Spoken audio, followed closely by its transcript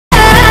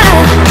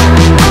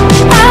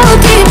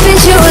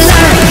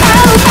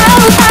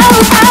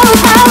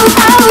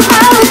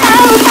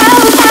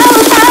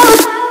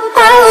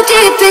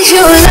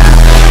you love.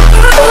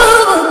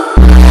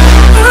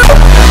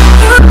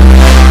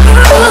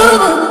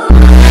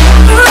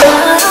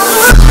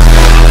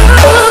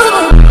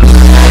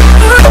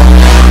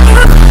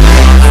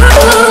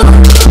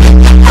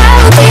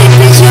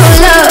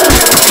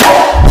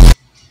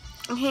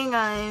 Hey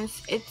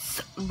guys,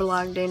 it's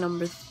vlog day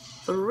number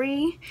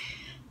 3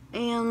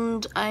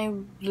 and I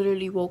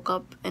literally woke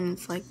up and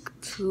it's like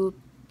 2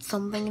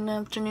 something in the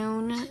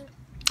afternoon.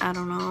 I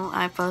don't know,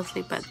 I fell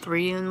asleep at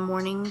 3 in the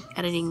morning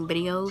editing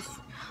videos.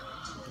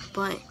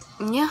 But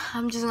yeah,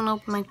 I'm just gonna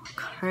open my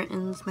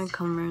curtains, my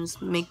covers,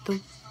 make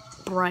them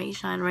bright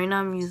shine. Right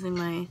now I'm using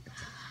my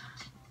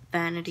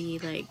vanity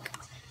like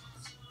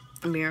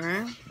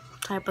mirror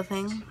type of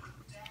thing,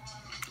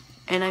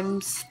 and I'm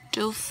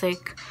still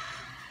sick.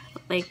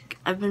 Like,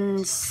 I've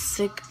been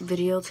sick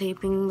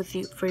videotaping with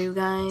you for you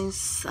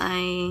guys.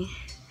 I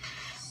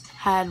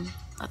had,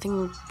 I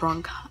think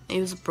it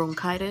was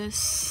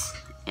bronchitis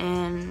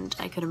and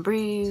I couldn't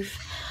breathe,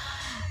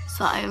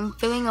 so I'm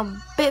feeling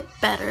a bit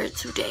better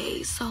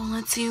today. So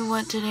let's see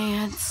what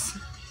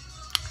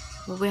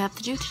we have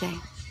to do today.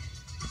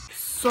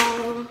 So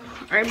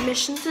our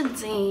mission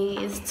today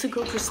is to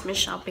go Christmas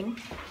shopping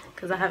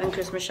because I haven't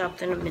Christmas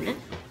shopped in a minute.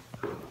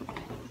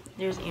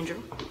 There's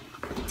Andrew.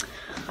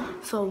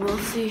 So we'll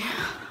see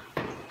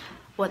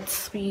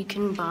what we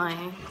can buy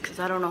because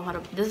I don't know how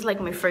to. This is like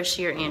my first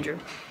year, Andrew.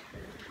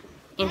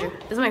 This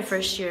is my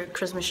first year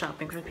Christmas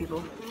shopping for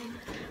people.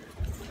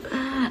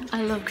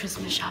 I love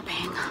Christmas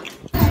shopping.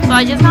 So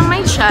I just got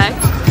my check.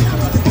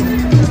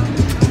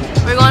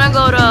 We're gonna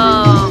go to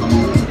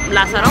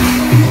Lázaro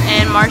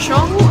and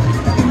Marshall.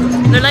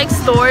 They're like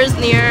stores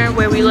near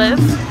where we live.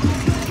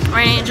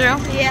 Right, Andrew?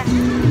 Yeah.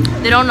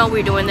 They don't know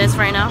we're doing this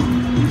right now.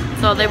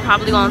 So they're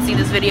probably gonna see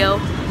this video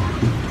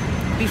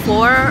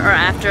before or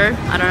after,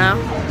 I don't know.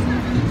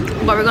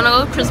 But we're gonna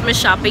go Christmas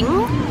shopping.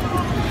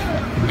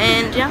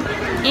 And yeah.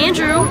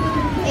 Andrew.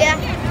 Yeah.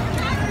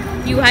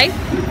 You hype?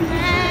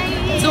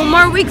 2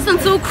 more weeks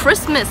until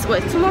Christmas.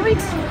 Wait, 2 more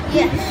weeks?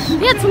 Yes.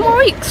 Yeah, 2 more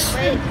weeks.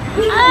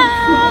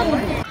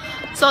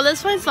 So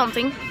let's find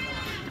something.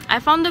 I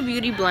found a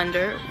beauty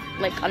blender,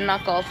 like a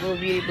knockoff of a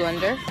beauty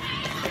blender.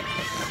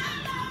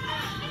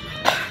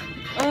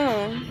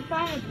 You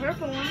found a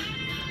purple one.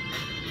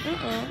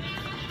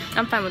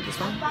 I'm fine with this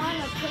one. I found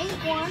a pink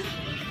one.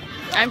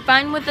 I'm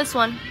fine with this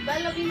one.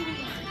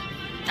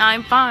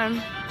 I'm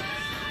fine.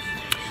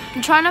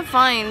 I'm trying to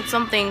find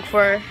something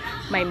for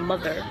my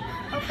mother.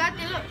 Oh, got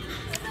the look.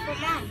 For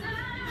mom.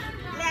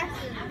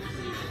 Glasses.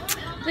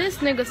 This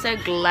nigga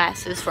said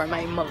glasses for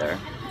my mother.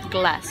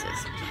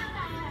 Glasses.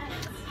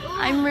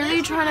 I'm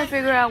really trying to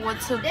figure out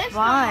what to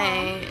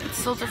buy. It's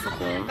so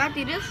difficult. Got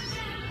this?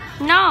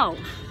 No.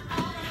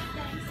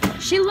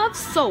 She loves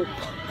soap.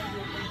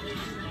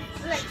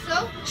 Like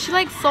soap? She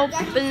likes soap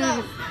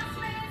and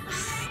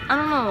I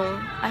don't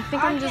know. I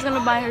think I'm just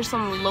gonna buy her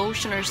some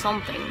lotion or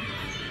something.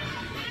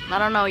 I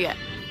don't know yet.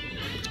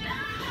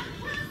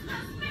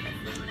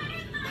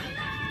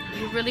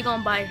 You're really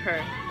gonna buy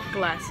her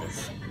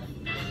glasses?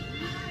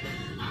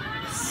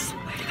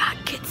 Swear to God,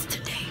 kids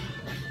today.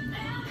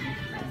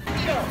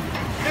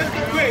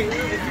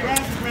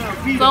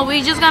 So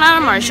we just got out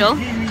of Marshall,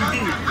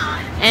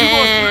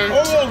 and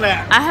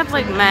I have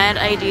like mad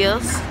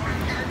ideas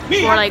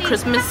for like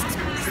Christmas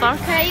stuff.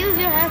 Can I use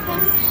your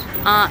headphones?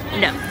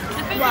 No.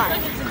 Why?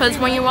 Because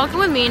when you're walking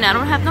with me and I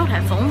don't have no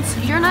headphones,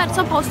 you're not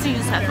supposed to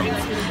use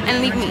headphones.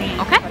 And leave me,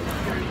 okay?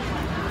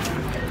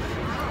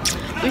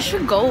 We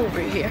should go over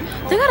here.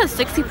 They got a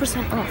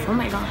 60% off. Oh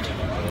my god.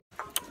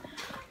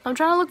 I'm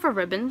trying to look for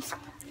ribbons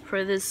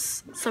for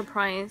this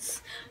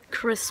surprise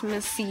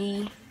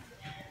Christmassy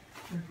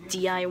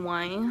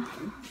DIY.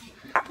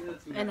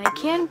 And I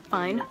can't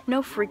find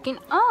no freaking...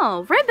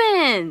 Oh,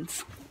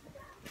 ribbons!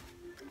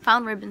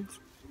 Found ribbons.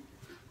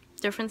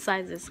 Different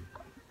sizes.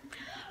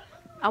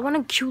 I want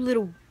a cute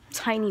little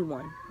tiny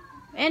one.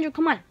 Andrew,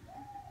 come on.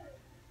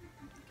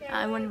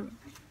 I want.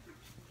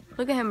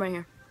 Look at him right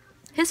here.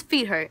 His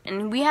feet hurt,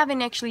 and we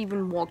haven't actually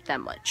even walked that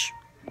much,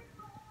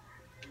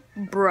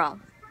 bro.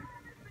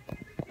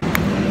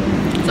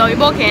 So we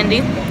bought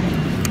candy,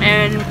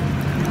 and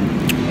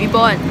we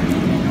bought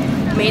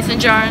mason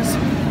jars.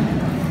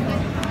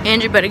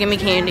 Andrew better give me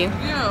candy.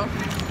 Yeah.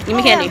 Give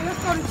me candy.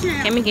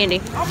 Give me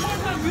candy.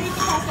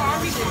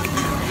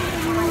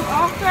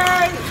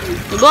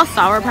 We bought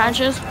Sour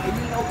Patches.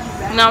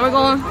 Now we're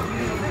going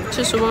to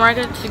the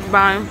supermarket to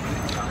buy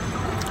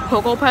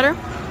cocoa butter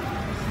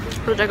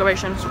for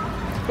decorations.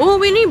 Oh,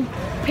 we need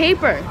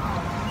paper.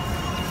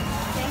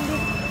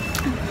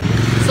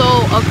 So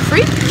a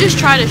creep just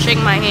tried to shake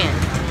my hand.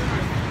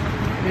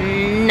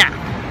 Nah.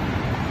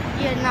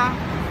 Yeah, nah.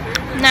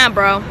 Nah,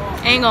 bro.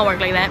 Ain't gonna work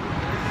like that.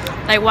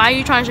 Like, why are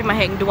you trying to shake my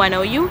hand? Do I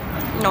know you?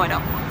 No, I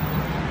don't.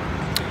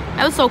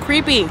 That was so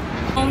creepy.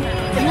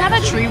 We have a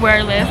tree where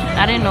I live.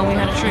 I didn't know we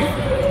had a tree.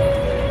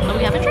 But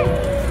we have a tree.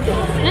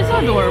 It's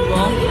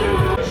adorable.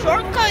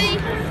 Shortcut.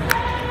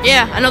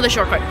 Yeah, I know the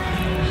shortcut.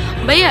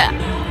 But yeah,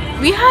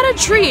 we had a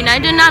tree and I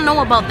did not know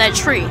about that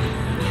tree.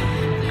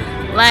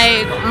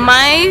 Like,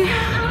 my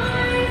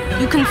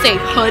you can say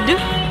hood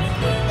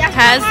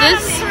has this.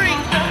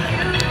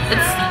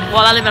 It's,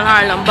 well, I live in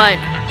Harlem, but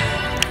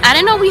I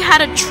didn't know we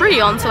had a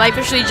tree until I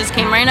officially just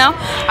came right now.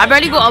 I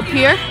barely go up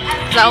here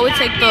because I always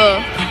take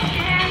the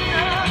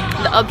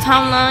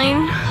uptown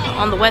line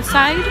on the west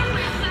side.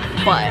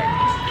 But,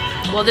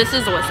 well, this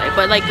is the west side,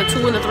 but like the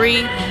 2 and the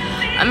 3,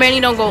 I mainly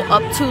don't go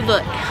up to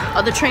the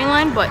other train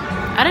line, but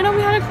I didn't know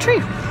we had a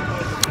tree.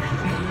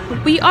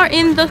 We are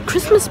in the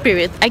Christmas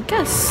spirit, I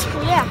guess.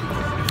 Yeah.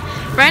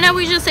 Right now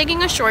we're just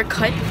taking a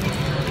shortcut.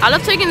 I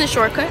love taking the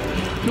shortcut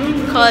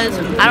because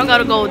I don't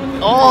gotta go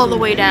all the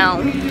way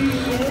down.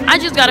 I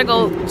just gotta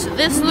go to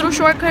this little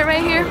shortcut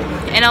right here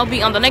and I'll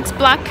be on the next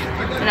block,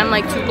 and I'm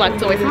like 2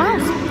 blocks away from my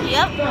house.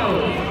 Yep.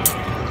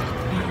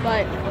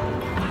 But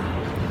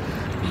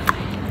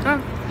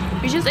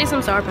we just ate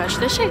some Sour Patch.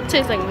 This shit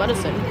tastes like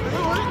medicine.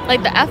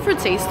 Like the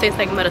aftertaste tastes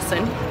like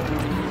medicine.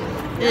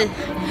 Ugh.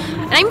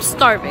 And I'm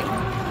starving.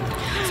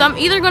 So I'm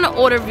either gonna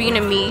order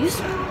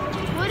Vietnamese.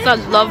 So I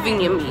love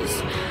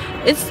Vietnamese.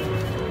 It's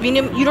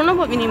Vietnam. You don't know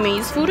what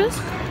Vietnamese food is?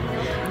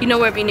 You know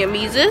where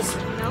Vietnamese is?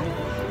 No.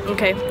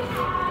 Okay.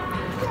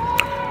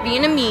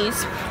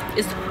 Vietnamese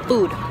is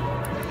food,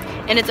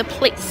 and it's a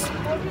place,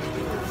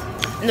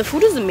 and the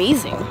food is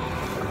amazing.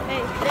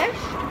 Hey, fish?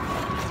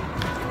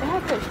 They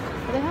have fish.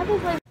 They have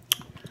this like.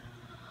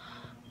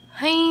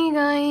 Hey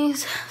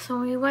guys, so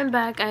we went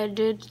back. I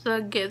did the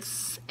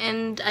gifts,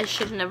 and I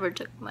should never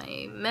took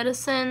my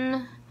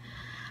medicine.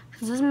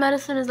 This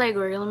medicine is like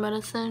regular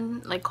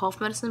medicine, like cough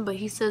medicine, but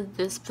he said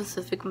this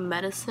specific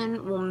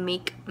medicine will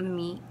make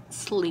me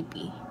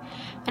sleepy.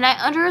 And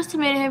I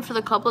underestimated him for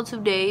the couple of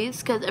 2 days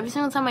because every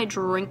single time I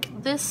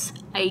drink this,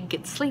 I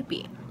get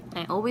sleepy. And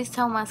I always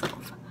tell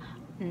myself,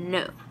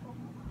 no.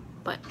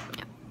 But,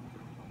 yeah.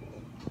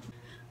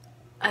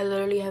 I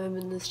literally haven't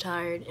been this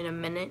tired in a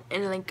minute.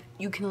 And, like,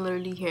 you can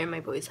literally hear in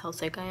my voice how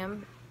sick I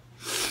am.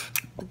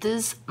 But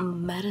this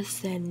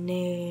medicine,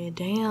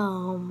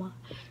 damn.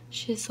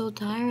 She's so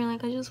tired,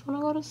 like I just want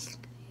to go to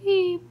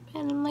sleep,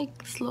 and I'm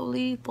like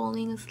slowly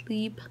falling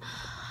asleep,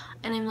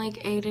 and I'm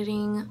like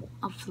editing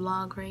a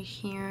vlog right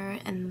here,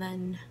 and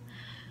then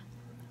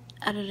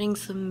editing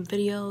some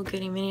video,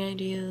 getting many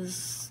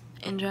ideas,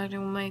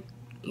 interacting with my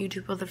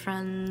YouTube other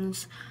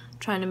friends,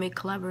 trying to make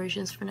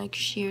collaborations for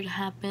next year to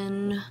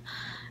happen,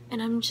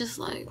 and I'm just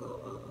like,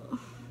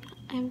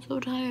 I'm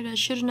so tired. I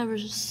should have never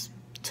just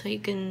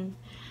taken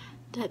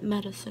that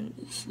medicine.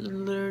 Is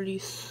literally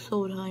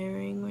so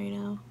tiring right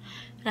now,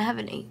 and I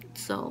haven't ate,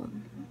 so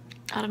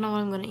I don't know what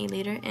I'm gonna eat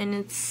later. And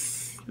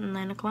it's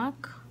 9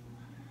 o'clock.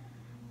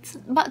 It's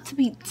about to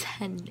be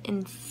 10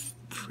 in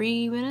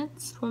 4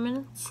 minutes.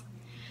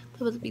 It's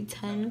about to be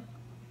 10,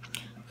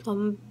 so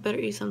I better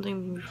eat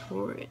something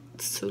before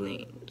it's too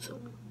late. So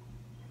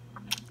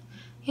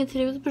yeah,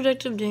 today was a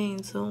productive day.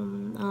 So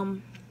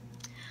I'm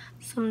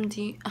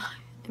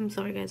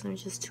sorry guys, I'm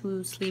just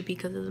too sleepy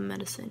because of the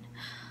medicine.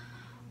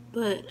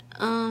 But,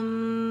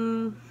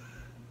 can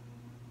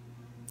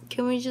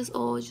we just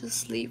all just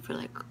sleep for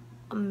like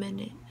a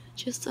minute?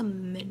 Just a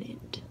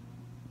minute.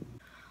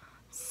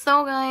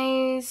 So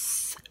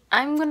guys,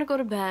 I'm gonna go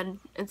to bed.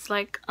 It's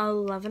like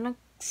 11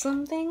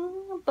 something,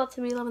 about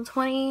to be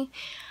 11:20.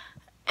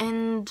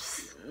 And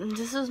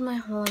this is my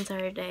whole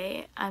entire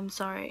day. I'm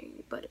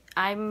sorry, but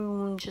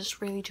I'm just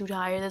really too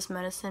tired. This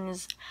medicine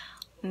is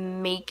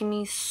making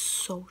me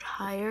so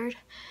tired.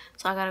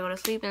 So I gotta go to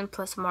sleep, and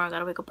plus tomorrow I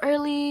gotta wake up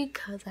early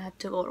because I have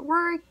to go to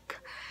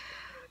work.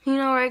 You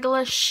know,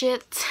 regular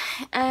shit.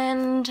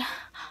 And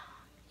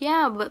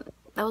yeah, but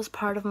that was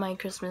part of my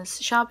Christmas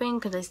shopping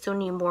because I still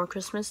need more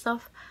Christmas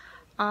stuff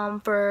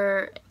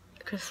for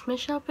Christmas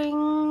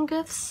shopping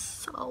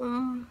gifts. So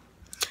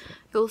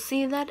you'll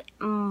see that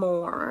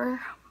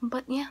more.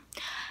 But yeah,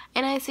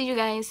 and I see you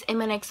guys in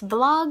my next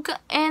vlog,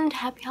 and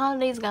happy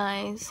holidays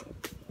guys.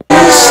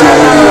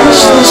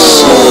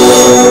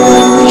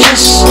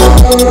 Yes.